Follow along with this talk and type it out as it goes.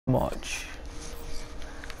much.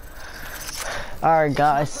 All right,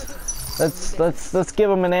 guys, let's give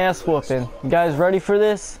them an ass whooping. You guys ready for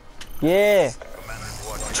this? Yeah.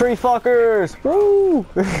 Tree fuckers! Woo!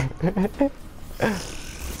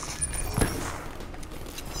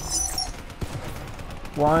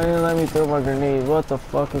 Why didn't you let me throw my grenade? What the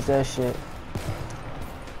fuck is that shit?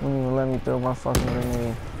 Wouldn't even let me throw my fucking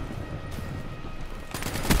grenade.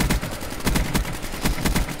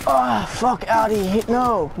 Ah, fuck Audi!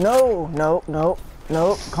 No, no, no, no,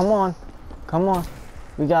 no! Come on, come on!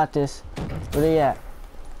 We got this. Where they at?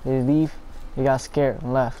 They leave. They got scared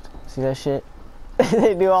and left. See that shit?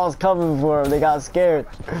 They knew I was coming for them. They got scared.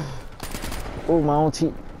 Oh, my own team.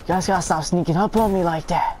 You guys gotta stop sneaking up on me like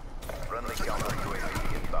that.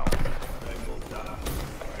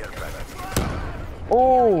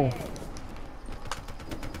 Oh.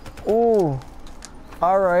 Oh.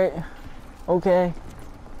 Alright. Okay.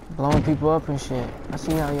 Blowing people up and shit. I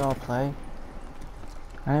see how y'all play.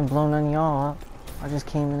 I didn't blow none of y'all up. I just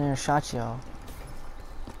came in there and shot y'all.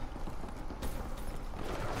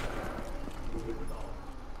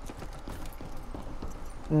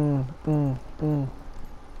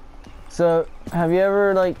 So, have you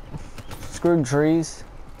ever, like, screwed trees?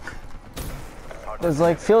 Does,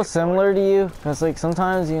 like, feel similar to you? Because, like,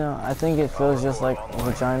 sometimes, you know, I think it feels just like a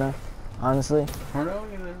vagina, honestly.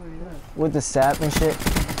 With the sap and shit.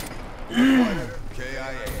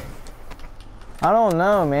 I don't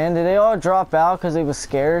know, man. Did they all drop out because they was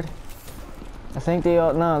scared? I think they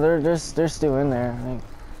all, no, they're still in there. Like,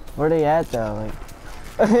 where they at, though?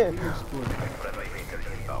 Like,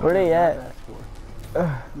 where they at?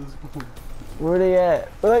 Where they at?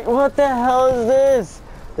 Like, what the hell is this?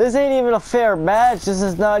 This ain't even a fair match. This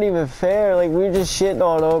is not even fair. Like, we're just shitting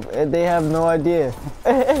on them and they have no idea.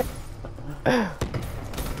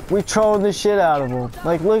 We trolling the shit out of them.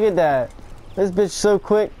 Like, look at that. This bitch so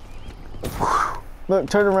quick. Look,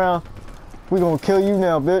 turn around. We gonna kill you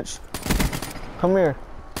now, bitch. Come here.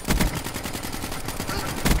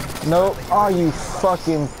 Nope. Oh, you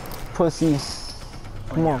fucking pussy.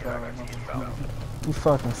 Come on. You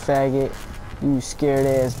fucking faggot. You scared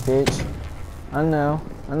ass bitch. I know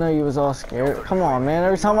you was all scared. Come on, man.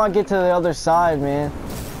 Every time I get to the other side, man.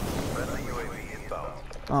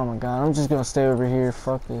 Oh my god, I'm just gonna stay over here.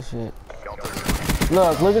 Fuck this shit.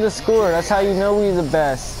 Look at the score. That's how you know we the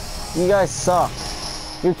best. You guys suck.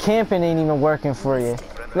 Your camping ain't even working for you.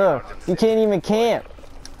 Look, you can't even camp.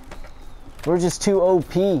 We're just too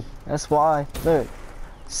OP. That's why. Look.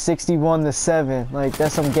 61-7. Like,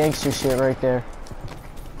 that's some gangster shit right there.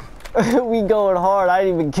 We going hard. I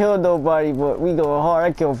didn't even kill nobody, but we going hard.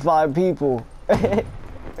 I killed 5 people. Like,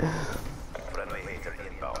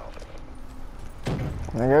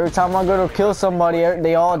 every time I go to kill somebody,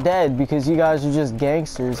 they all dead because you guys are just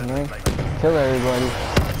gangsters, man. Kill everybody.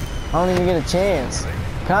 I don't even get a chance.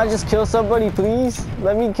 Can I just kill somebody, please?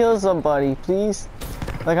 Let me kill somebody, please.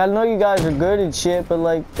 Like, I know you guys are good and shit, but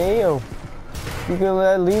like, damn. You can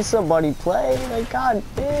let at least somebody play. Like, god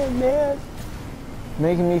damn, man.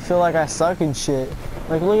 Making me feel like I suck and shit.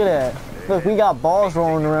 Like, look at that. Look, we got balls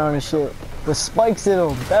rolling around and shit. With spikes in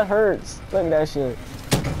them. That hurts. Look at that shit.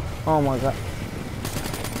 Oh my god.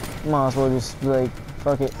 Might as well just, like,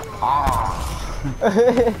 fuck it. Ah.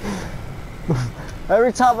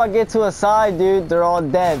 Every time I get to a side, dude, they're all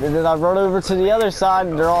dead. And then I run over to the other side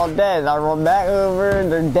and they're all dead. And I run back over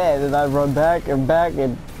and they're dead. And I run back and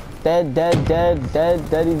dead, dead, dead, dead,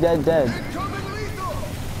 deady, dead, dead.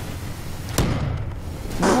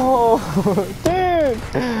 Whoa, dude!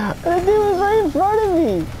 That dude was right in front of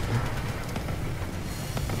me!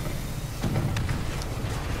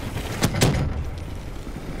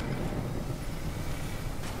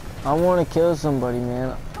 I want to kill somebody,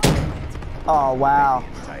 man. Oh, wow.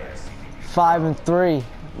 5-3.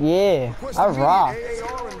 Yeah, I rock.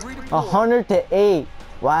 100-8.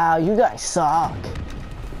 Wow, you guys suck.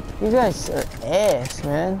 You guys are ass,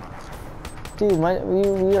 man. Dude,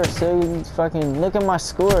 we are so fucking... Look at my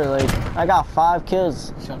score. Like, I got 5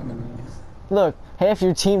 kills. Look, half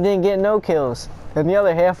your team didn't get no kills. And the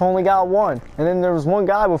other half only got 1. And then there was one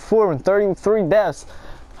guy with 4 and 33 deaths.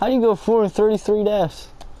 How do you go 4 and 33 deaths?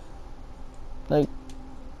 Like,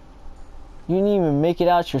 you didn't even make it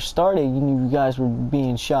out your starting. You knew you guys were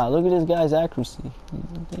being shot. Look at this guy's accuracy.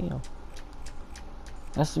 Damn.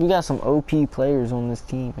 We got some OP players on this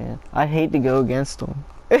team, man. I hate to go against them.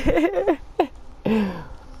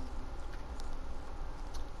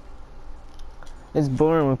 It's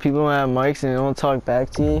boring when people don't have mics and they don't talk back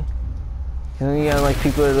to you. And then you got like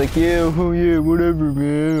people that are like, yeah, oh yeah, whatever,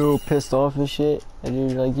 man, all pissed off and shit. And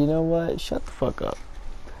you're like, you know what? Shut the fuck up.